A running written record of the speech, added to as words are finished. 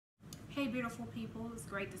Hey beautiful people, it's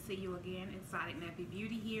great to see you again. Exotic Nappy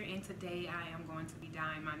Beauty here, and today I am going to be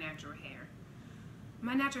dyeing my natural hair.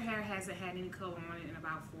 My natural hair hasn't had any color on it in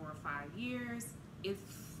about 4 or 5 years.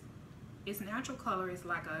 Its natural color is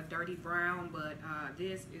like a dirty brown, but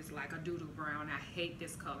this is like a doodle brown. I hate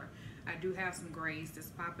this color. I do have some grays that's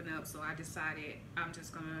popping up, so I decided I'm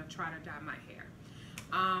just gonna try to dye my hair.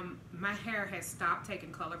 My hair has stopped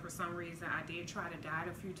taking color for some reason. I did try to dye it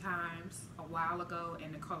a few times a while ago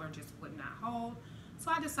and the color just would not hold. So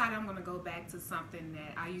I decided I'm going to go back to something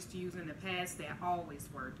that I used to use in the past that always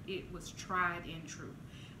worked. It was tried and true,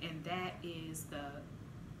 and that is the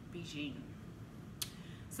Bigen.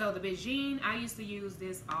 So the Bigen, I used to use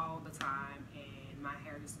this all the time, and my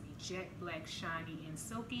hair used to be jet black, shiny, and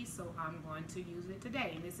silky, so I'm going to use it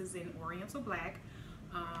today. And this is in Oriental Black.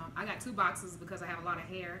 I got 2 boxes because I have a lot of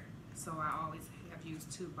hair, so I always have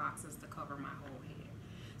used 2 boxes to cover my whole head.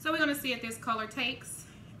 So we're going to see if this color takes,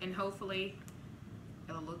 and hopefully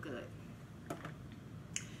it'll look good.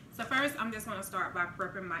 So first I'm just going to start by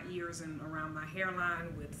prepping my ears and around my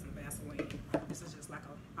hairline with some Vaseline. This is just like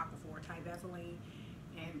a Aquaphor type Vaseline,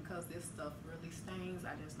 and because this stuff really stains,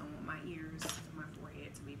 I just don't want my ears and my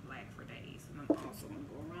forehead to be black for days. And I'm also going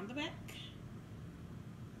to go around the back.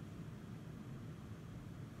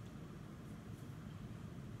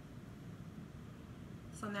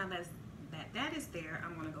 So now that is there,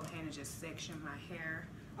 I'm going to go ahead and just section my hair.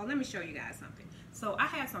 Oh, let me show you guys something. So I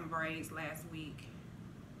had some braids last week,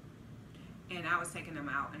 and I was taking them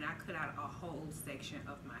out, and I cut out a whole section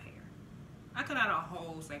of my hair. I cut out a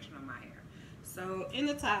whole section of my hair. So in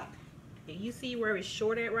the top, you see where it's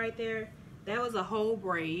short at right there? That was a whole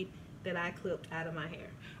braid that I clipped out of my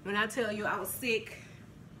hair. When I tell you I was sick,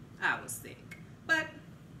 I was sick. But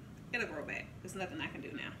it'll grow back. There's nothing I can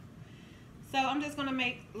do now. So I'm just going to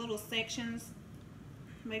make little sections,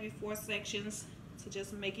 maybe 4 sections, to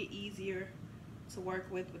just make it easier to work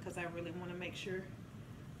with, because I really want to make sure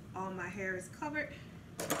all my hair is covered.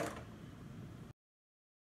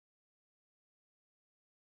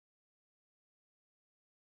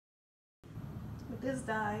 With this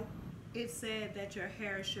dye, it said that your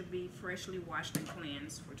hair should be freshly washed and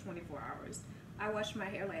cleansed for 24 hours. I washed my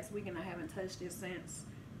hair last week and I haven't touched it since.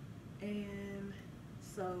 And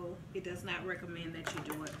so it does not recommend that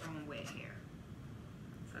you do it on wet hair.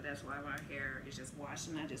 So that's why my hair is just washed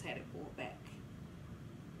and I just had it pulled back.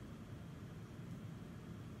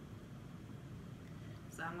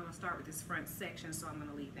 So I'm going to start with this front section, so I'm going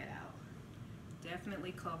to leave that out.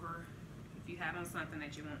 Definitely cover, if you have on something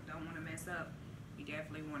that you don't want to mess up, you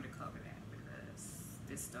definitely want to cover that, because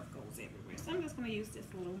this stuff goes everywhere. So I'm just going to use this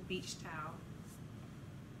little beach towel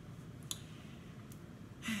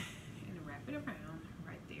and wrap it around.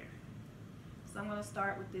 So I'm going to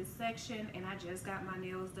start with this section, and I just got my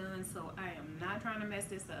nails done, so I am not trying to mess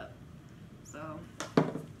this up. So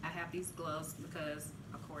I have these gloves because,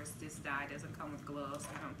 of course, this dye doesn't come with gloves,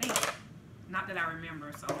 I don't think. Not that I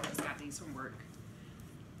remember, so I just got these from work.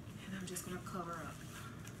 And I'm just going to cover up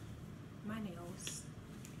my nails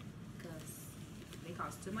because they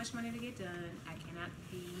cost too much money to get done. I cannot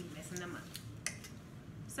be messing them up.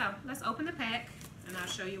 So let's open the pack, and I'll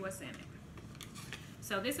show you what's in it.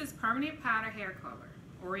 So this is permanent powder hair color,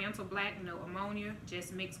 Oriental Black, no ammonia,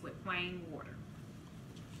 just mixed with plain water.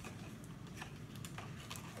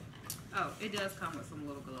 Oh, it does come with some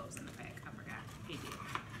little gloves in the pack. I forgot, it did.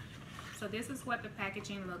 So this is what the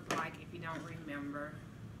packaging looked like if you don't remember.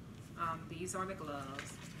 These are the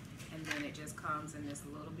gloves, and then it just comes in this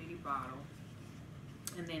little bitty bottle.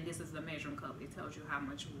 And then this is the measuring cup. It tells you how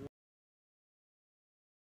much water.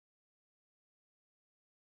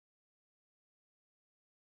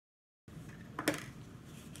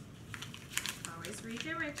 Read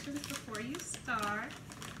directions before you start.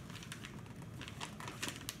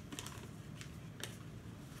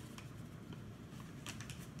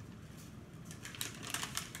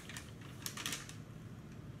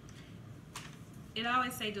 It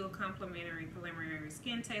always say do a complimentary preliminary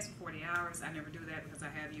skin test for 40 hours. I never do that because I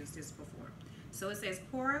have used this before. So it says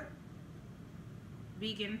pour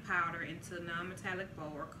Bigen powder into a non-metallic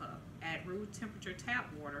bowl or cup. Add room temperature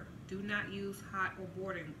tap water. Do not use hot or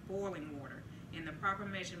boiling water in the proper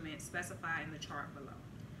measurement specified in the chart below.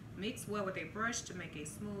 Mix well with a brush to make a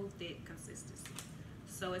smooth, thick consistency.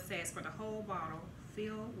 So it says for the whole bottle,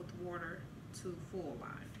 fill with water to full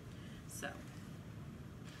line. So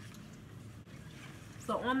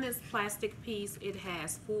on this plastic piece, it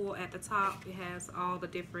has full at the top. It has all the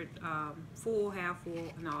different full, half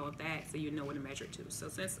full, and all of that, so you know what to measure to. So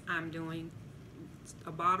since I'm doing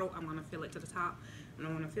a bottle, I'm going to fill it to the top, and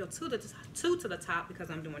I'm going to fill two to the top because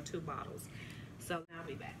I'm doing 2 bottles. So I'll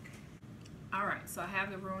be back. Alright, so I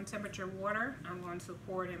have the room temperature water. I'm going to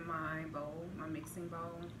pour it in my bowl, my mixing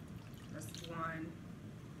bowl. That's one.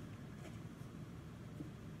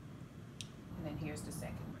 And then here's the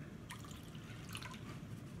second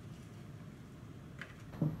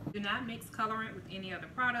one. Do not mix colorant with any other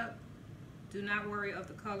product. Do not worry of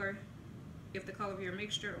the color if the color of your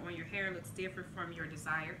mixture on your hair looks different from your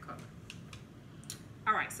desired color.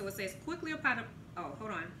 Alright, so it says quickly apply the, oh,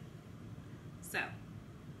 hold on. So,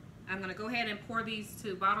 I'm going to go ahead and pour these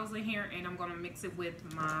 2 bottles in here, and I'm going to mix it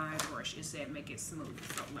with my brush. It said make it smooth,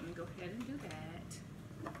 so let me go ahead and do that.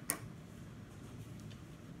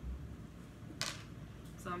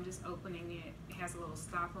 So I'm just opening it. It has a little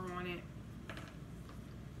stopper on it,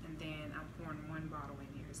 and then I'm pouring 1 bottle in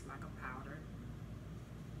here. It's like a powder.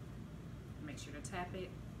 Make sure to tap it.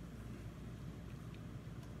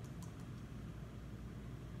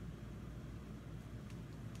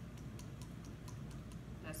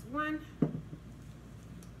 That's 1. And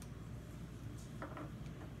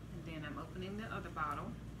then I'm opening the other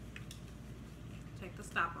bottle. Take the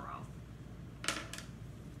stopper off.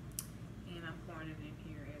 And I'm pouring it in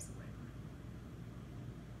here as well.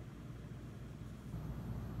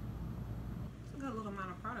 So I got a little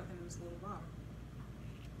amount of product in this little bottle.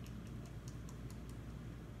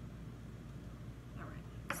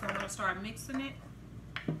 Alright, so I'm going to start mixing it,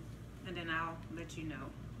 and then I'll let you know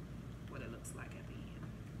what it looks like at the end.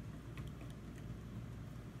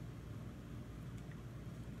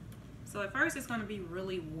 So at first it's going to be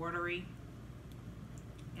really watery,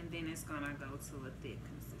 and then it's going to go to a thick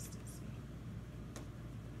consistency.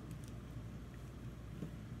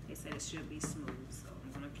 They said it should be smooth, so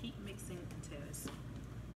I'm going to keep mixing until it's smooth.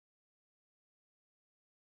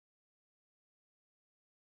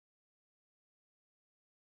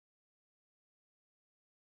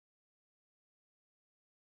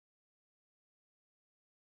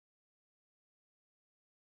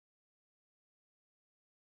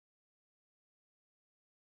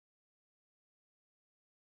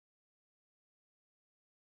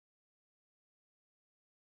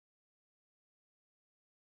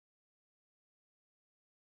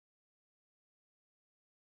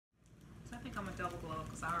 I think I'm a double glove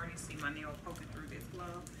because I already see my nail poking through this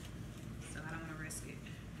glove, so I don't want to risk it.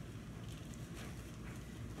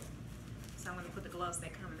 So I'm going to put the gloves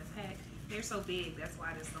that come in the pack. They're so big, that's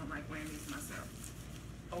why I just don't like wearing these myself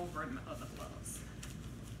over the other gloves.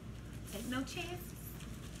 Take no chances.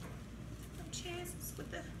 No chances with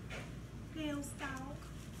the nails, dog.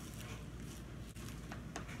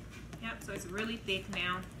 Yep, so it's really thick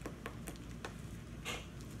now.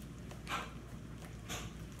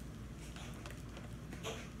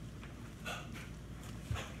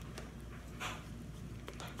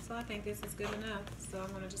 So I think this is good enough. So I'm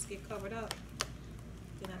going to just get covered up.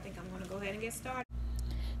 Then I think I'm going to go ahead and get started.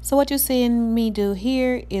 So what you're seeing me do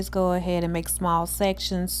here is go ahead and make small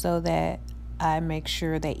sections so that I make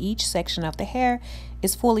sure that each section of the hair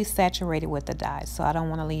is fully saturated with the dye. So I don't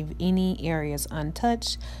want to leave any areas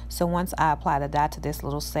untouched. So once I apply the dye to this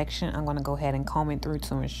little section, I'm going to go ahead and comb it through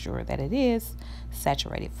to ensure that it is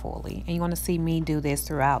saturated fully. And you want to see me do this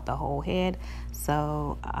throughout the whole head.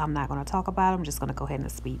 So I'm not going to talk about it. I'm just going to go ahead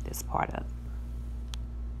and speed this part up.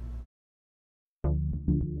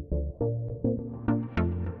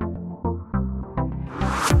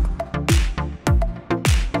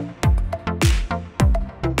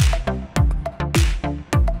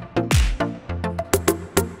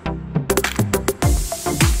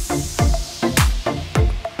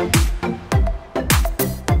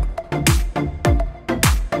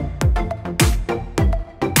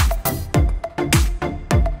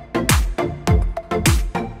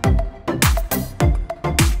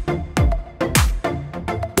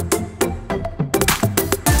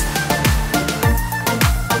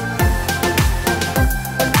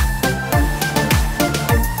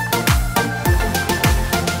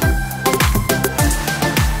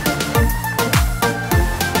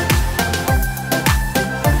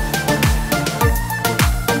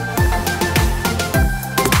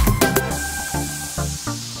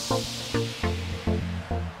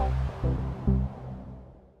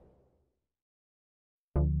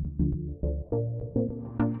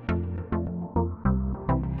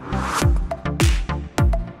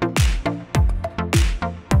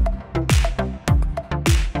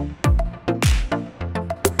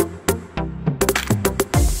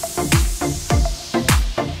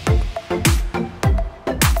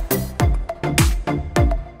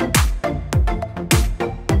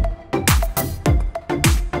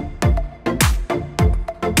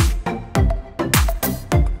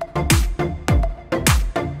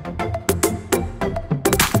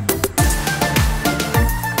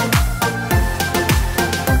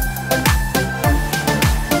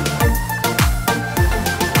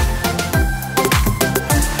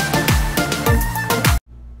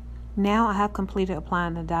 I have completed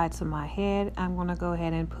applying the dye to my head, I'm going to go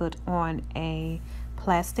ahead and put on a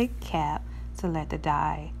plastic cap to let the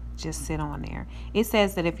dye just sit on there. It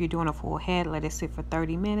says that if you're doing a full head, let it sit for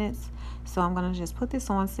 30 minutes. So I'm going to just put this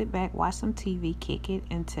on, sit back, watch some TV, kick it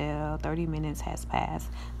until 30 minutes has passed.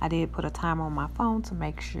 I did put a timer on my phone to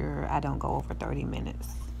make sure I don't go over 30 minutes.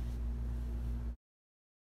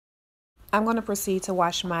 I'm going to proceed to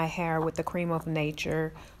wash my hair with the Creme of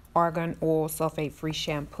Nature Argan Oil Sulfate Free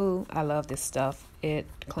Shampoo. I love this stuff. It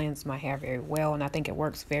cleans my hair very well, and I think it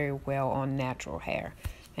works very well on natural hair.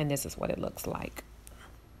 And this is what it looks like.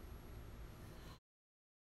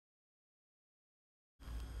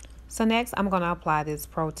 So next, I'm going to apply this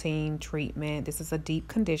protein treatment. This is a deep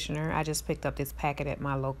conditioner. I just picked up this packet at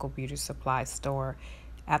my local beauty supply store.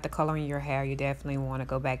 After coloring your hair, you definitely want to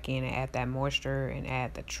go back in and add that moisture and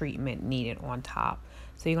add the treatment needed on top.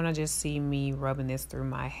 So you're going to just see me rubbing this through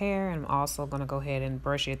my hair. And I'm also going to go ahead and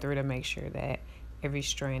brush it through to make sure that every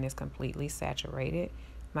strand is completely saturated.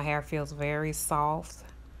 My hair feels very soft,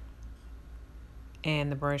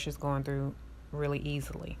 and the brush is going through really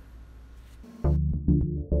easily.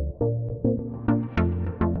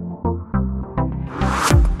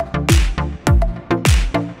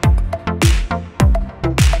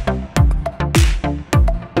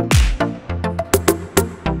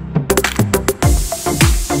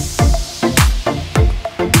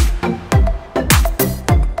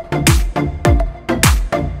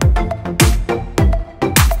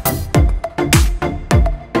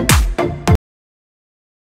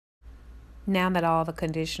 Now that all the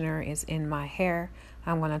conditioner is in my hair,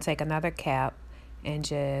 I'm going to take another cap and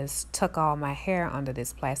just tuck all my hair under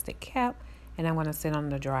this plastic cap, and I'm going to sit on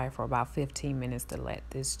the dryer for about 15 minutes to let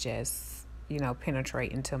this just,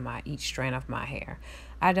 penetrate into each strand of my hair.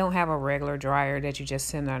 I don't have a regular dryer that you just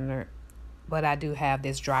sit under, but I do have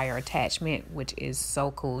this dryer attachment, which is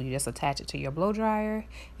so cool. You just attach it to your blow dryer,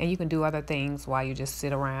 and you can do other things while you just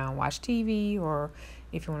sit around, watch TV, or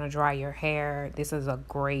if you want to dry your hair. This is a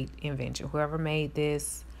great invention. Whoever made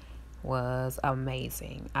this was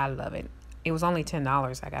amazing. I love it. It was only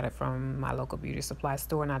 $10. I got it from my local beauty supply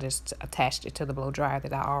store, and I just attached it to the blow dryer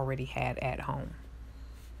that I already had at home.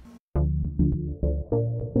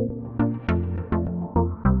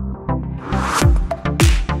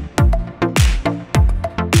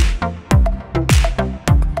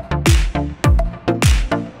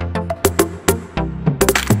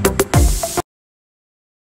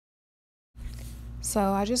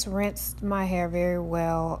 So I just rinsed my hair very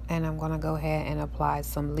well, and I'm going to go ahead and apply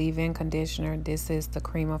some leave-in conditioner. This is the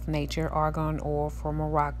Creme of Nature Argan Oil from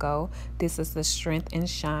Morocco. This is the Strength and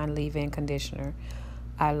Shine leave-in conditioner.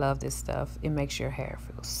 I love this stuff. It makes your hair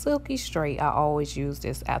feel silky straight. I always use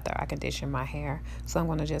this after I condition my hair. So I'm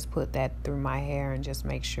going to just put that through my hair and just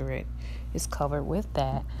make sure it is covered with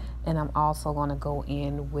that. And I'm also going to go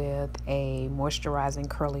in with a moisturizing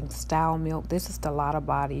curling style milk. This is the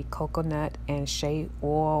Lottabody coconut and shea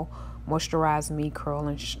oil moisturize me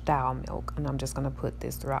curling style milk, and I'm just going to put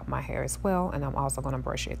this throughout my hair as well, and I'm also going to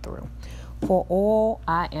brush it through. For oil,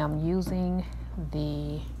 I am using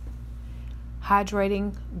the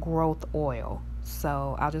Hydrating growth oil.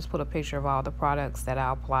 So I'll just put a picture of all the products that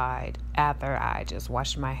I applied after I just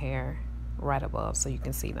washed my hair right above, so you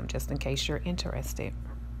can see them just in case you're interested.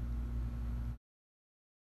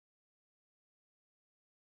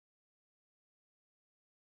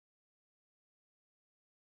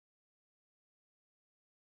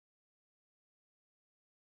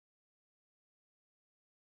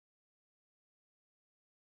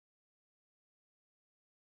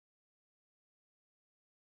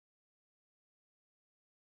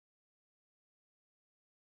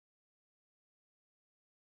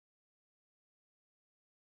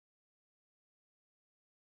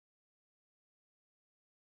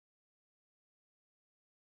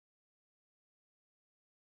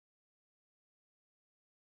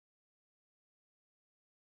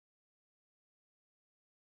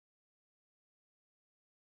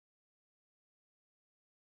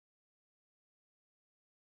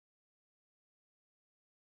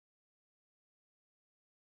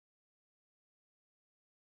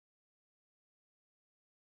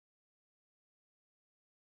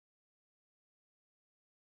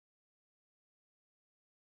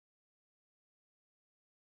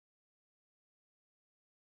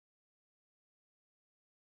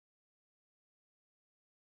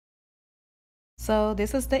 So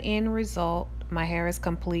this is the end result. My hair is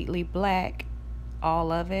completely black,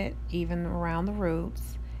 all of it, even around the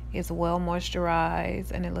roots. It's well moisturized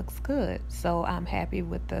and it looks good. So I'm happy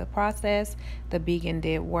with the process. The Bigen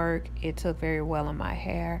did work. It took very well on my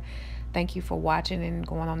hair. Thank you for watching and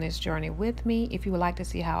going on this journey with me. If you would like to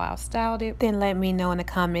see how I styled it, then let me know in the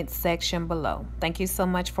comments section below. Thank you so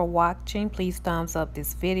much for watching. Please thumbs up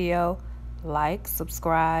this video, like,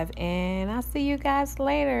 subscribe, and I'll see you guys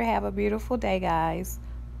later. Have a beautiful day, guys.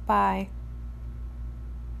 Bye.